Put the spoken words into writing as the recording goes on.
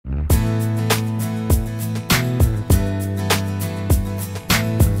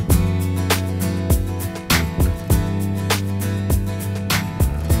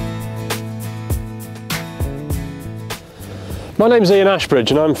My name's Ian Ashbridge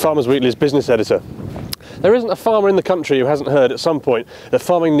and I'm Farmers Weekly's business editor. There isn't a farmer in the country who hasn't heard at some point that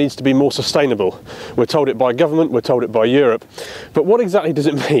farming needs to be more sustainable. We're told it by government, we're told it by Europe. But what exactly does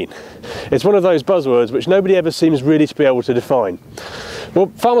it mean? It's one of those buzzwords which nobody ever seems really to be able to define.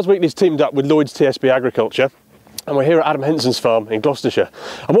 Well, Farmers Weekly's teamed up with Lloyd's TSB Agriculture, and we're here at Adam Henson's farm in Gloucestershire.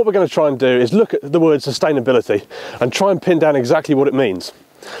 And what we're going to try and do is look at the word sustainability and try and pin down exactly what it means.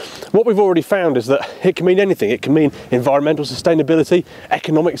 What we've already found is that it can mean anything. It can mean environmental sustainability,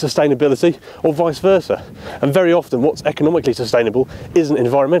 economic sustainability, or vice versa. And very often what's economically sustainable isn't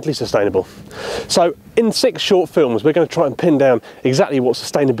environmentally sustainable. So in 6 short films, we're going to try and pin down exactly what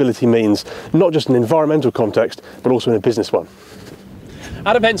sustainability means, not just in an environmental context, but also in a business one.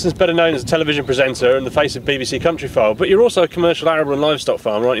 Adam Henson's better known as a television presenter and the face of BBC Countryfile, but you're also a commercial arable and livestock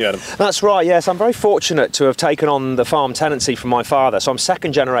farmer, aren't you, Adam? That's right, yes. I'm very fortunate to have taken on the farm tenancy from my father. So I'm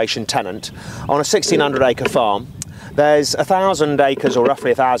second generation tenant on a 1,600 acre farm. There's 1,000 acres, or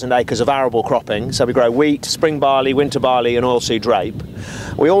roughly 1,000 acres of arable cropping. So we grow wheat, spring barley, winter barley and oilseed rape.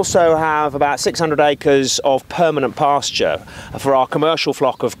 We also have about 600 acres of permanent pasture for our commercial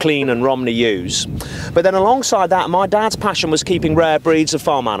flock of clean and Romney ewes. But then alongside that, my dad's passion was keeping rare breeds of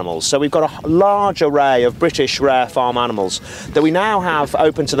farm animals. So we've got a large array of British rare farm animals that we now have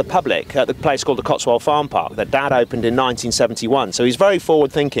open to the public at the place called the Cotswold Farm Park that Dad opened in 1971. So he's very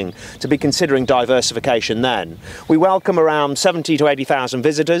forward thinking to be considering diversification then. We welcome around 70 to 80,000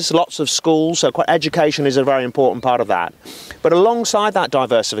 visitors, lots of schools, so education is a very important part of that. But alongside that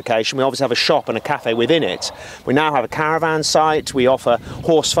diversification, we obviously have a shop and a cafe within it. We now have a caravan site, we offer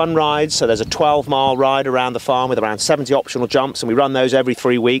horse fun rides, so there's a 12-mile ride around the farm with around 70 optional jumps, and we run those every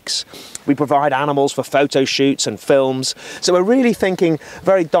 3 weeks. We provide animals for photo shoots and films, so we're really thinking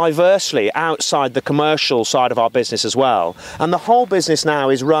very diversely outside the commercial side of our business as well. And the whole business now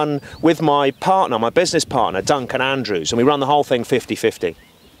is run with my partner, my business partner, Duncan Andrews, and we run the whole thing 50-50.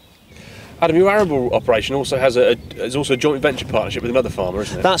 Adam, your arable operation also has a joint venture partnership with another farmer,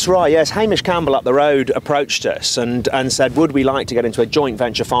 isn't it? That's right, yes. Hamish Campbell up the road approached us and said, would we like to get into a joint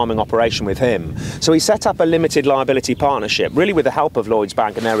venture farming operation with him? So he set up a limited liability partnership, really with the help of Lloyds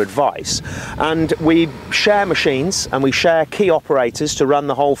Bank and their advice. And we share machines and we share key operators to run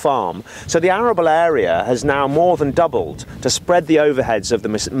the whole farm. So the arable area has now more than doubled to spread the overheads of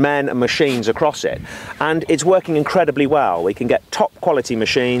the men and machines across it. And it's working incredibly well. We can get top quality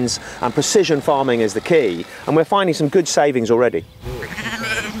machines, and precision farming is the key, and we're finding some good savings already.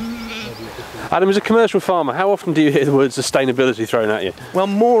 Adam, as a commercial farmer, how often do you hear the word sustainability thrown at you? Well,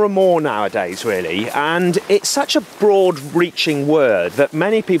 more and more nowadays, really, and it's such a broad-reaching word that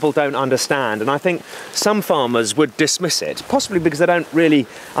many people don't understand, and I think some farmers would dismiss it, possibly because they don't really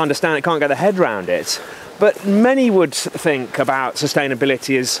understand it, can't get their head around it. But many would think about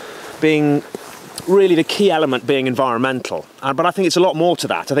sustainability as being really the key element being environmental. But I think it's a lot more to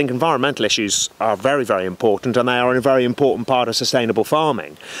that. I think environmental issues are very, very important, and they are a very important part of sustainable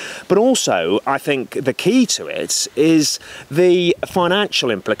farming. But also, I think the key to it is the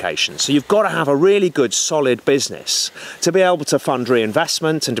financial implications. So you've got to have a really good, solid business to be able to fund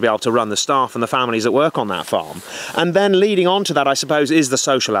reinvestment and to be able to run the staff and the families that work on that farm. And then leading on to that, I suppose, is the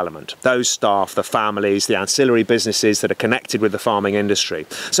social element. Those staff, the families, the ancillary businesses that are connected with the farming industry.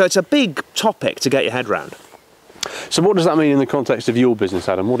 So it's a big topic to get your head round. So what does that mean in the context of your business,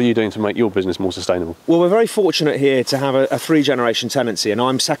 Adam? What are you doing to make your business more sustainable? Well, we're very fortunate here to have a 3-generation tenancy, and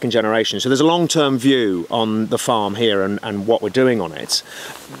I'm second generation, so there's a long-term view on the farm here and what we're doing on it.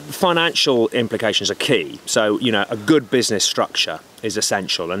 Financial implications are key, so, you know, a good business structure is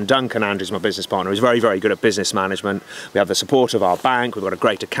essential, and Duncan Andrews, my business partner, is very, very good at business management. We have the support of our bank, we've got a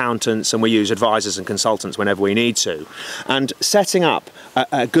great accountants, and we use advisors and consultants whenever we need to. And setting up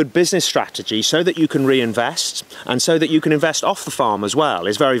a good business strategy so that you can reinvest and so that you can invest off the farm as well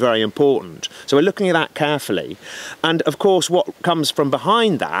is very, very important. So we're looking at that carefully. And of course, what comes from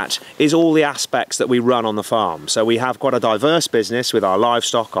behind that is all the aspects that we run on the farm. So we have quite a diverse business with our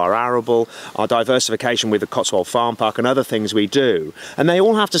livestock, our arable, our diversification with the Cotswold Farm Park and other things we do. And they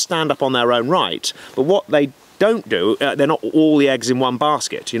all have to stand up on their own right. But what they don't do, they're not all the eggs in one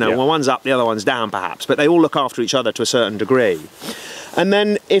basket. You know, when one's up, the other one's down perhaps, but they all look after each other to a certain degree. And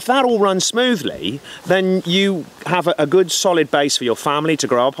then if that all runs smoothly, then you have a good solid base for your family to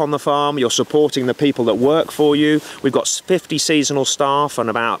grow up on the farm. You're supporting the people that work for you. We've got 50 seasonal staff and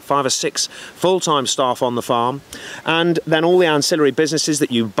about 5 or 6 full-time staff on the farm. And then all the ancillary businesses that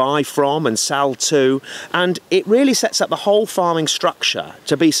you buy from and sell to. And it really sets up the whole farming structure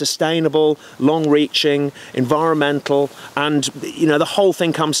to be sustainable, long-reaching, environmental, and, you know, the whole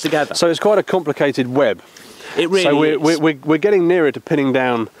thing comes together. So it's quite a complicated web. It really so is. We're getting nearer to pinning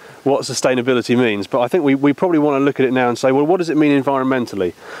down what sustainability means, but I think we probably want to look at it now and say, well, what does it mean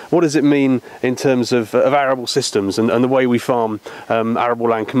environmentally? What does it mean in terms of arable systems and the way we farm arable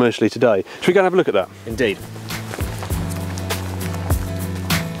land commercially today? Should we go and have a look at that? Indeed.